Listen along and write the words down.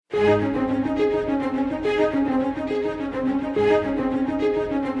We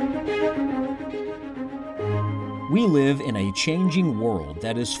live in a changing world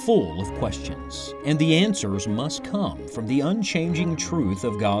that is full of questions, and the answers must come from the unchanging truth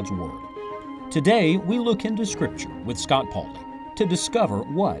of God's Word. Today, we look into Scripture with Scott Pauley to discover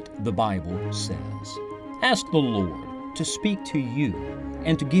what the Bible says. Ask the Lord to speak to you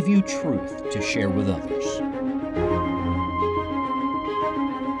and to give you truth to share with others.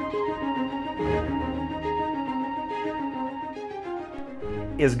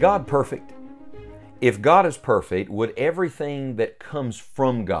 Is God perfect? If God is perfect, would everything that comes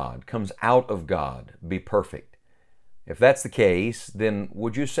from God, comes out of God, be perfect? If that's the case, then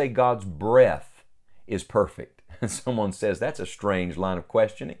would you say God's breath is perfect? Someone says that's a strange line of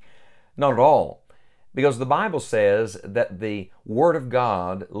questioning. Not at all. Because the Bible says that the Word of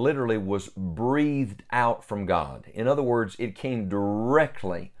God literally was breathed out from God. In other words, it came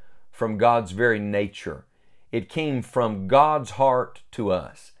directly from God's very nature. It came from God's heart to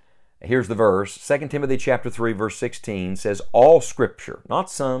us. Here's the verse. 2 Timothy chapter 3, verse 16 says, all Scripture, not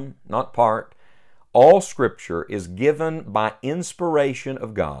some, not part, all Scripture is given by inspiration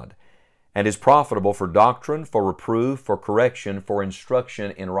of God and is profitable for doctrine, for reproof, for correction, for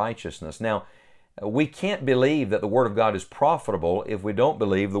instruction in righteousness. Now, we can't believe that the Word of God is profitable if we don't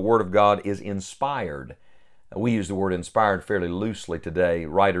believe the Word of God is inspired. We use the word inspired fairly loosely today.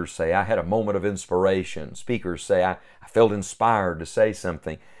 Writers say, I had a moment of inspiration. Speakers say, I felt inspired to say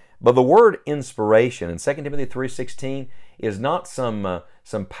something. But the word inspiration in 2 Timothy 3:16 is not some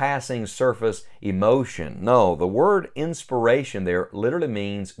passing surface emotion. No, the word inspiration there literally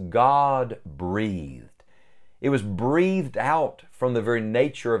means God breathed. It was breathed out from the very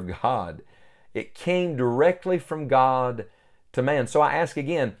nature of God. It came directly from God to man. So I ask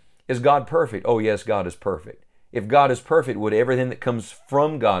again, is God perfect? Oh yes, God is perfect. If God is perfect, would everything that comes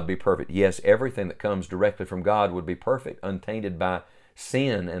from God be perfect? Yes, everything that comes directly from God would be perfect, untainted by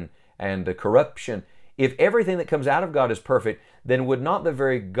sin and corruption. If everything that comes out of God is perfect, then would not the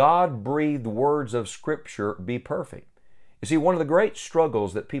very God-breathed words of Scripture be perfect? You see, one of the great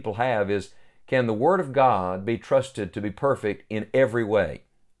struggles that people have is, can the Word of God be trusted to be perfect in every way?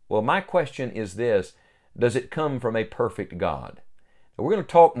 Well, my question is this, does it come from a perfect God? Now, we're going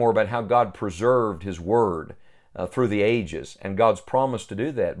to talk more about how God preserved His Word through the ages and God's promise to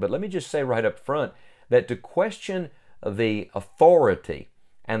do that. But let me just say right up front that to question the authority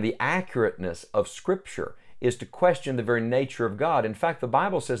and the accurateness of Scripture is to question the very nature of God. In fact, the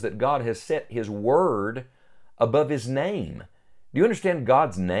Bible says that God has set His Word above His name. Do you understand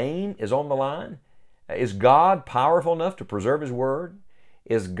God's name is on the line? Is God powerful enough to preserve His Word?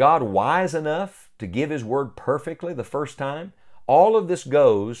 Is God wise enough to give His Word perfectly the first time? All of this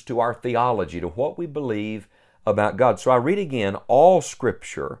goes to our theology, to what we believe about God. So I read again, all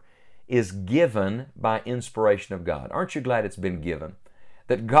Scripture is given by inspiration of God. Aren't you glad it's been given?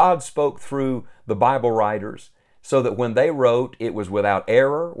 That God spoke through the Bible writers so that when they wrote, it was without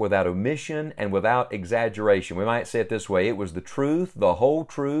error, without omission, and without exaggeration. We might say it this way, it was the truth, the whole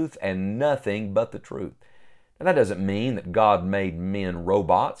truth, and nothing but the truth. Now that doesn't mean that God made men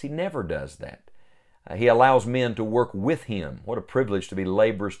robots. He never does that. He allows men to work with Him. What a privilege to be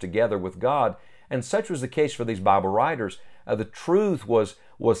laborers together with God. And such was the case for these Bible writers. The truth was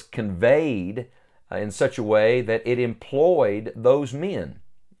conveyed in such a way that it employed those men.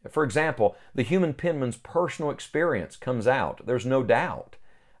 For example, the human penman's personal experience comes out. There's no doubt.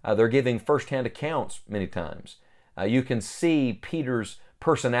 They're giving first-hand accounts many times. You can see Peter's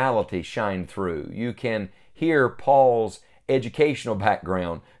personality shine through. You can hear Paul's educational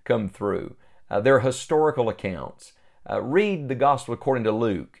background come through. They're historical accounts. Read the Gospel according to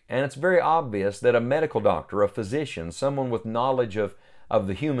Luke, and it's very obvious that a medical doctor, a physician, someone with knowledge of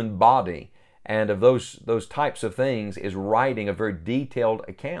the human body and of those types of things is writing a very detailed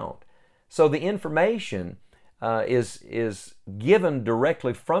account. So the information is given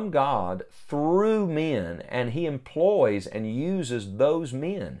directly from God through men, and He employs and uses those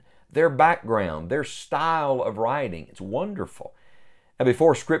men, their background, their style of writing. It's wonderful. Now,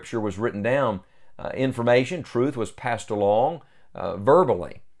 before Scripture was written down, information, truth was passed along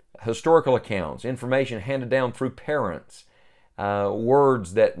verbally. Historical accounts, information handed down through parents,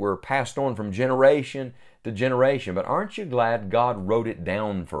 words that were passed on from generation to generation. But aren't you glad God wrote it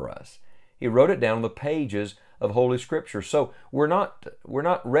down for us? He wrote it down on the pages of Holy Scripture. So we're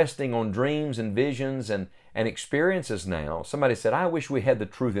not resting on dreams and visions and experiences now. Somebody said, I wish we had the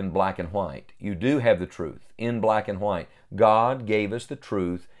truth in black and white. You do have the truth in black and white. God gave us the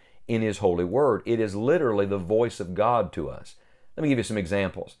truth in His holy word. It is literally the voice of God to us. Let me give you some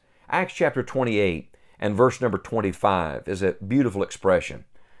examples. Acts chapter 28 and verse number 25 is a beautiful expression.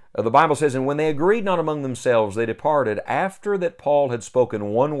 The Bible says, and when they agreed not among themselves, they departed after that Paul had spoken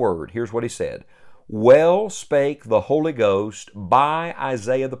one word. Here's what he said. Well spake the Holy Ghost by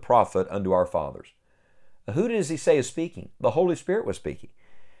Isaiah the prophet unto our fathers. Who does he say is speaking? The Holy Spirit was speaking.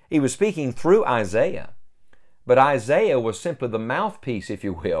 He was speaking through Isaiah. But Isaiah was simply the mouthpiece, if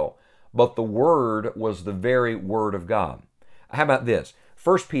you will, but the Word was the very Word of God. How about this?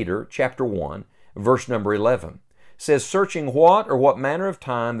 1 Peter chapter 1, verse number 11 says, searching what or what manner of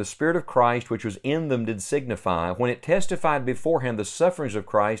time the Spirit of Christ which was in them did signify, when it testified beforehand the sufferings of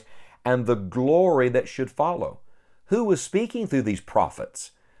Christ and the glory that should follow. Who was speaking through these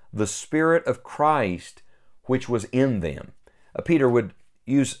prophets? The Spirit of Christ which was in them. Peter would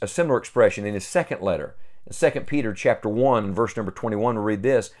use a similar expression in his second letter. In 2 Peter chapter 1, verse number 21, we read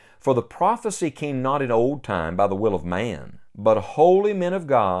this, for the prophecy came not in old time by the will of man, but holy men of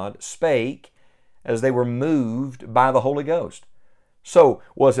God spake as they were moved by the Holy Ghost. So,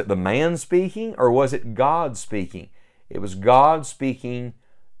 was it the man speaking or was it God speaking? It was God speaking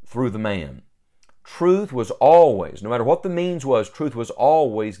through the man. Truth was always, no matter what the means was, truth was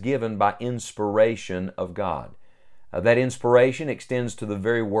always given by inspiration of God. That inspiration extends to the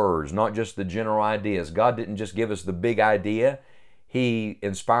very words, not just the general ideas. God didn't just give us the big idea. He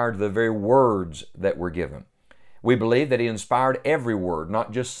inspired the very words that were given. We believe that He inspired every word,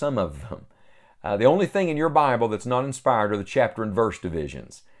 not just some of them. The only thing in your Bible that's not inspired are the chapter and verse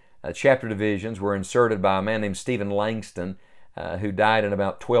divisions. Chapter divisions were inserted by a man named Stephen Langston, who died in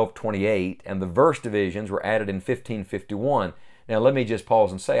about 1228, and the verse divisions were added in 1551. Now let me just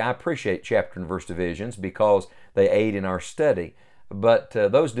pause and say I appreciate chapter and verse divisions because they aid in our study, but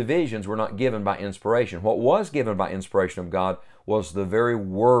those divisions were not given by inspiration. What was given by inspiration of God was the very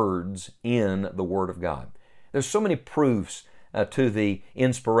words in the Word of God. There's so many proofs to the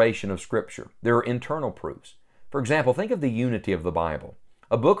inspiration of Scripture. There are internal proofs. For example, think of the unity of the Bible.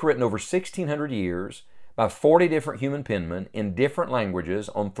 A book written over 1,600 years by 40 different human penmen in different languages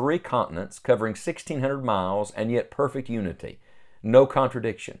on 3 continents covering 1,600 miles and yet perfect unity. No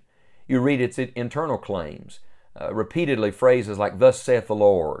contradiction. You read its internal claims, repeatedly phrases like, thus saith the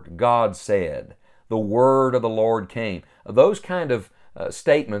Lord, God said, the word of the Lord came. Those kind of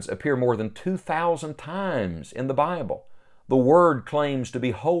statements appear more than 2,000 times in the Bible. The Word claims to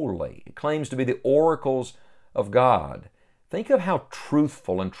be holy. It claims to be the oracles of God. Think of how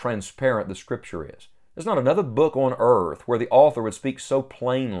truthful and transparent the Scripture is. There's not another book on earth where the author would speak so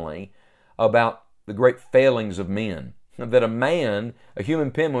plainly about the great failings of men, that a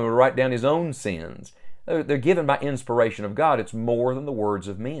human penman, would write down his own sins. They're given by inspiration of God. It's more than the words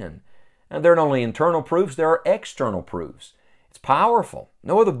of men. And there are not only internal proofs, there are external proofs. It's powerful.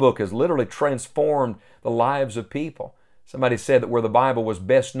 No other book has literally transformed the lives of people. Somebody said that where the Bible was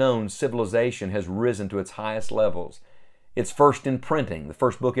best known, civilization has risen to its highest levels. It's first in printing, the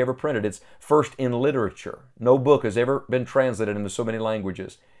first book ever printed. It's first in literature. No book has ever been translated into so many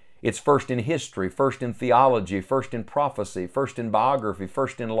languages. It's first in history, first in theology, first in prophecy, first in biography,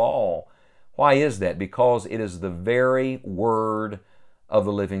 first in law. Why is that? Because it is the very Word of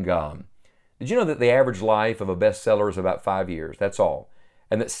the living God. Did you know that the average life of a bestseller is about 5 years? That's all.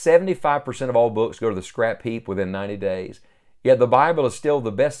 And that 75% of all books go to the scrap heap within 90 days. Yet the Bible is still the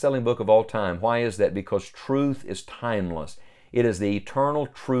best-selling book of all time. Why is that? Because truth is timeless. It is the eternal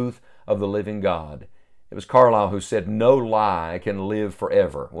truth of the living God. It was Carlyle who said, no lie can live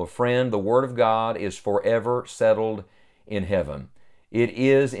forever. Well, friend, the Word of God is forever settled in heaven. It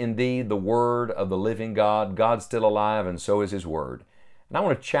is indeed the Word of the living God. God's still alive, and so is His Word. And I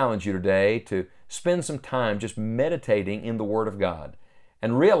want to challenge you today to spend some time just meditating in the Word of God.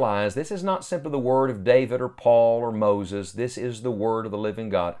 And realize this is not simply the word of David or Paul or Moses. This is the Word of the living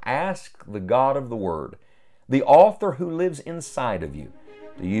God. Ask the God of the Word, the author who lives inside of you,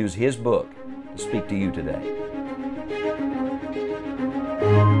 to use His book to speak to you today.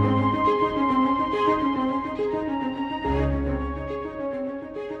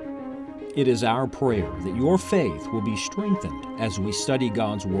 It is our prayer that your faith will be strengthened as we study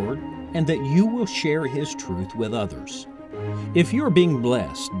God's Word and that you will share His truth with others. If you're being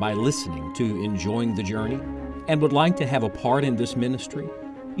blessed by listening to Enjoying the Journey and would like to have a part in this ministry,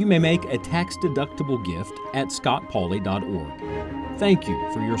 you may make a tax-deductible gift at scottpauley.org. Thank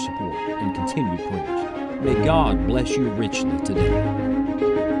you for your support and continued prayers. May God bless you richly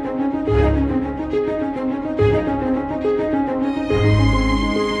today.